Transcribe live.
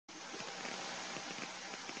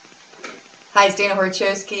Hi, it's Dana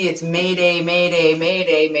Horchowski. It's May Day, May Day, May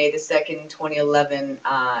Day, May the 2nd, 2011,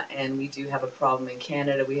 and we do have a problem in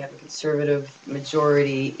Canada. We have a conservative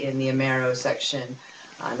majority in the Amero section,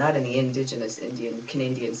 not in the Indigenous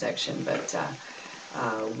Canadian section, but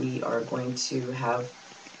we are going to have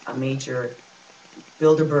a major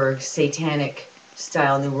Bilderberg, satanic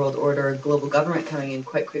style New World Order global government coming in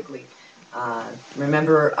quite quickly.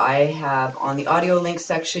 Remember, I have on the audio link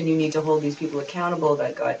section, you need to hold these people accountable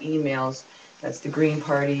that got emails. That's the Green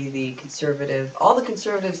Party, the Conservative. All the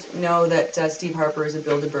Conservatives know that Steve Harper is a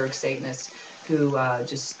Bilderberg Satanist who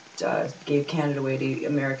just gave Canada away to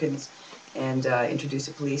Americans and introduced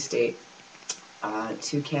a police state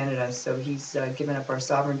to Canada. So he's given up our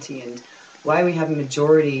sovereignty, and why we have a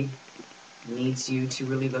majority needs you to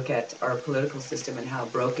really look at our political system and how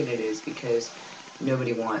broken it is, because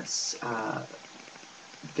nobody wants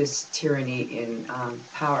this tyranny in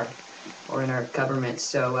power or in our government.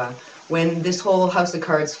 So when this whole house of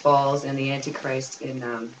cards falls and the Antichrist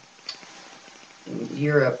in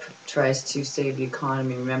Europe tries to save the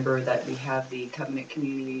economy, remember that we have the covenant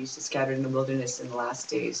communities scattered in the wilderness in the last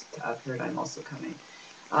days paradigm also coming.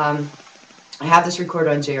 I have this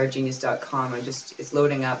recorded on jrgenius.com. It's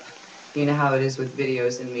loading up. You know how it is with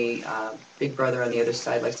videos and me. Big Brother on the other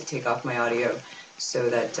side likes to take off my audio, so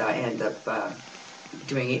that I end up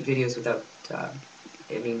doing 8 videos without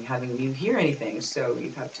having you hear anything. So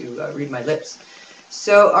you have to read my lips.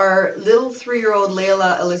 So our little 3-year-old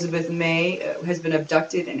Layla Elizabeth May has been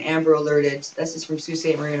abducted and Amber alerted. This is from Sault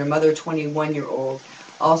Ste. Marie, and her mother, 21-year-old,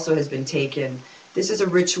 also has been taken. This is a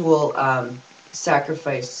ritual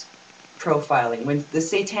sacrifice profiling. When the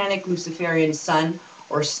satanic Luciferian sun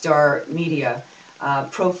or star media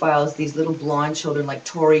profiles these little blonde children like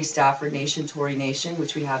Tory, Stafford Nation, Tory Nation,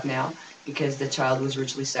 which we have now, because the child was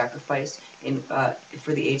ritually sacrificed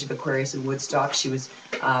for the age of Aquarius in Woodstock. She was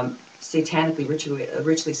satanically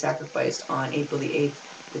ritually sacrificed on April the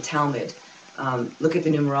 8th, the Talmud. Look at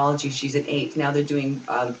the numerology. She's an 8. Now they're doing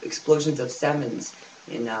explosions of 7s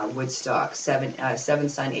in Woodstock. 7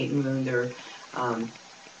 sun, 8 moon. They're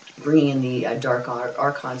bringing in the dark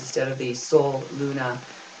archons instead of the Sol Luna,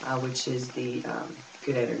 which is the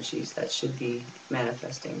good energies that should be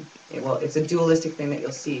manifesting. Well, it's a dualistic thing that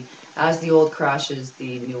you'll see. As the old crashes,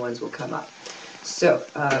 the new ones will come up. So,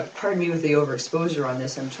 pardon me with the overexposure on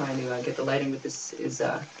this. I'm trying to get the lighting, but this is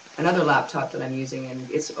another laptop that I'm using, and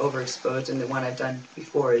it's overexposed, and the one I've done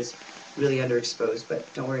before is really underexposed,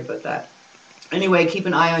 but don't worry about that. Anyway, keep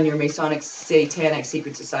an eye on your Masonic, satanic,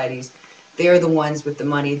 secret societies. They're the ones with the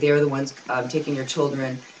money. They're the ones taking your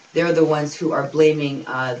children. They're the ones who are blaming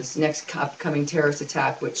this next upcoming terrorist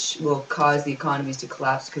attack, which will cause the economies to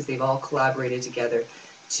collapse, because they've all collaborated together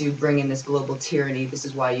to bring in this global tyranny. This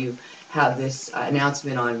is why you have this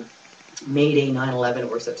announcement on May Day 9/11. It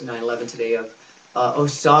works up to 9/11 today, of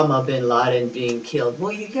Osama bin Laden being killed.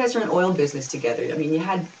 Well, you guys are in oil business together. I mean, you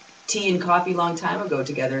had tea and coffee a long time ago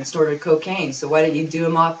together and snorted cocaine, so why didn't you do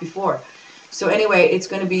them off before? So anyway, it's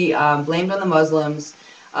going to be blamed on the Muslims.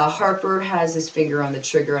 Harper has his finger on the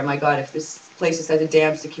trigger, and my God, if this place is such a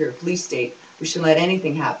damn secure police state, we shouldn't let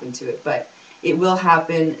anything happen to it. But it will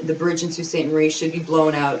happen. The bridge in Sault Ste. Marie should be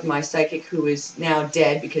blown out. My psychic, who is now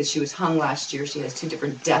dead because she was hung last year, she has 2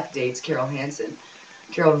 different death dates, Carol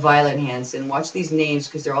Violet Hansen. Watch these names,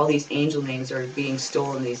 because they're all these angel names are being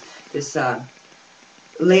stolen. This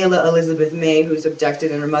Layla Elizabeth May, who's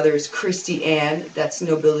abducted, and her mother is Christy Ann. That's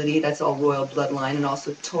nobility. That's all royal bloodline. And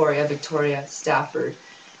also Victoria Stafford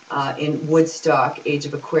in Woodstock, age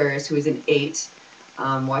of Aquarius, who is an 8.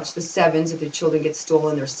 Watch the 7s. If the children get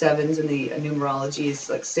stolen, they're 7s, and the numerology is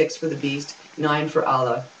like 6 for the beast, 9 for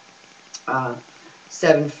Allah,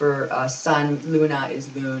 7 for sun, Luna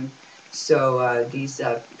is moon. So these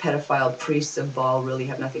pedophile priests of Baal really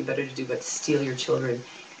have nothing better to do but steal your children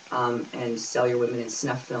and sell your women in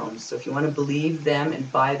snuff films. So if you want to believe them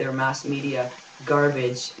and buy their mass media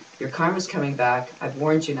garbage, your karma's coming back. I've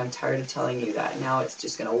warned you, and I'm tired of telling you that. Now it's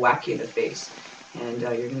just going to whack you in the face, and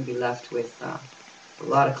you're going to be left with a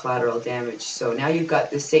lot of collateral damage. So now you've got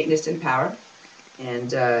this Satanist in power, and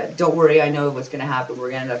don't worry, I know what's going to happen. We're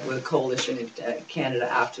going to end up with a coalition in Canada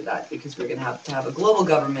after that, because we're going to have a global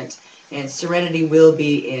government, and serenity will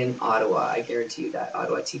be in Ottawa. I guarantee you that.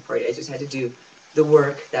 Ottawa Tea Party. I just had to do the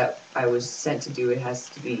work that I was sent to do. It has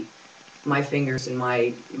to be my fingers and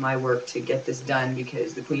my work to get this done,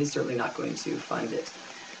 because the Queen's certainly not going to fund it,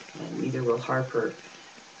 and neither will Harper.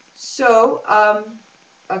 So,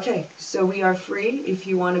 okay, so we are free. If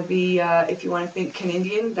you want to be, if you want to think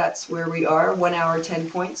Canadian, that's where we are. 1 hour,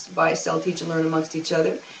 10 points. Buy, sell, teach, and learn amongst each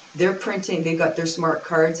other. They're printing. They've got their smart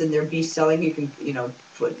cards, and they're selling. You can,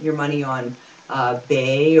 put your money on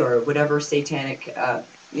Bay or whatever satanic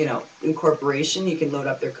incorporation. You can load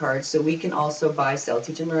up their cards. So we can also buy, sell,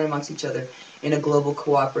 teach, and learn amongst each other in a global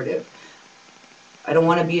cooperative. I don't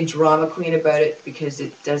want to be a drama queen about it because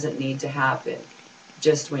it doesn't need to happen.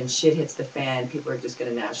 Just when shit hits the fan, people are just going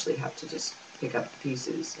to naturally have to just pick up the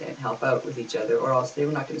pieces and help out with each other, or else they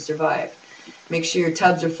were not going to survive. Make sure your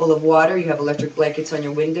tubs are full of water. You have electric blankets on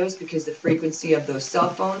your windows, because the frequency of those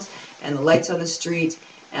cell phones and the lights on the street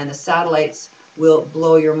and the satellites will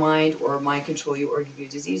blow your mind or mind control you or give you a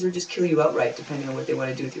disease or just kill you outright, depending on what they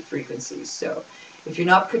want to do with your frequencies. So if you're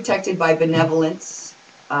not protected by benevolence,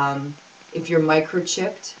 if you're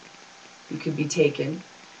microchipped, you could be taken.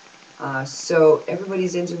 So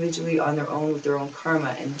everybody's individually on their own with their own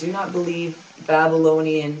karma, and do not believe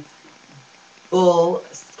Babylonian bull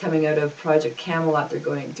coming out of Project Camelot. They're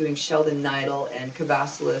doing Sheldon Neidl and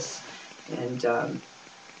Cavassalis and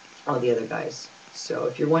all the other guys. So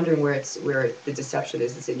if you're wondering where the deception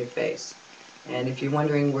is, it's in your face. And if you're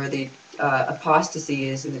wondering where the apostasy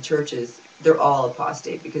is in the churches, they're all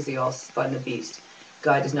apostate because they all spun the beast.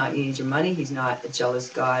 God does not need your money. He's not a jealous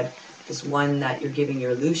God. This one that you're giving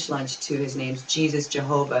your louche lunch to, his name's Jesus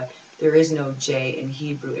Jehovah. There is no J in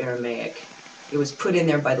Hebrew Aramaic. It was put in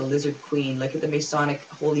there by the Lizard Queen. Look at the Masonic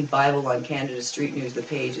Holy Bible on Canada Street News, the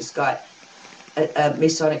page. It's got a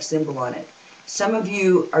Masonic symbol on it. Some of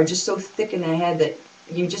you are just so thick in the head that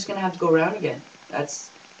you're just going to have to go around again.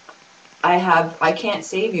 I can't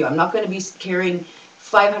save you. I'm not going to be carrying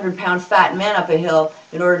 500-pound fat men up a hill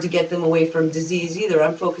in order to get them away from disease either.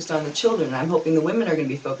 I'm focused on the children. I'm hoping the women are going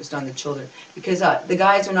to be focused on the children, because the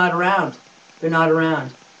guys are not around. They're not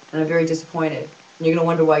around. And I'm very disappointed. And you're going to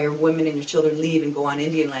wonder why your women and your children leave and go on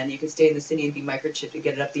Indian land. You can stay in the city and be microchipped and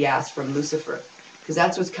get it up the ass from Lucifer. Because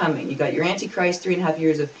that's what's coming. You got your Antichrist, 3.5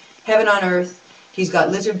 years of heaven on earth. He's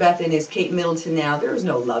got Lizard Beth in his Kate Middleton now. There was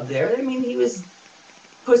no love there. I mean, he was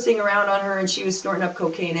pussing around on her and she was snorting up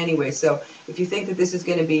cocaine anyway. So if you think that this is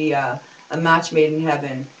going to be a match made in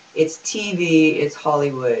heaven, it's TV, it's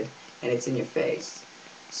Hollywood, and it's in your face.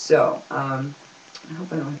 So I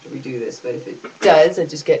hope I don't have to redo this, but if it does, I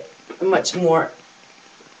just get much more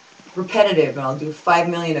repetitive, and I'll do 5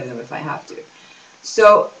 million of them if I have to.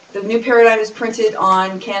 So the new paradigm is printed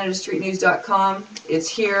on CanadaStreetNews.com. It's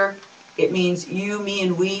here. It means you, me,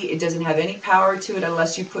 and we. It doesn't have any power to it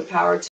unless you put power to it.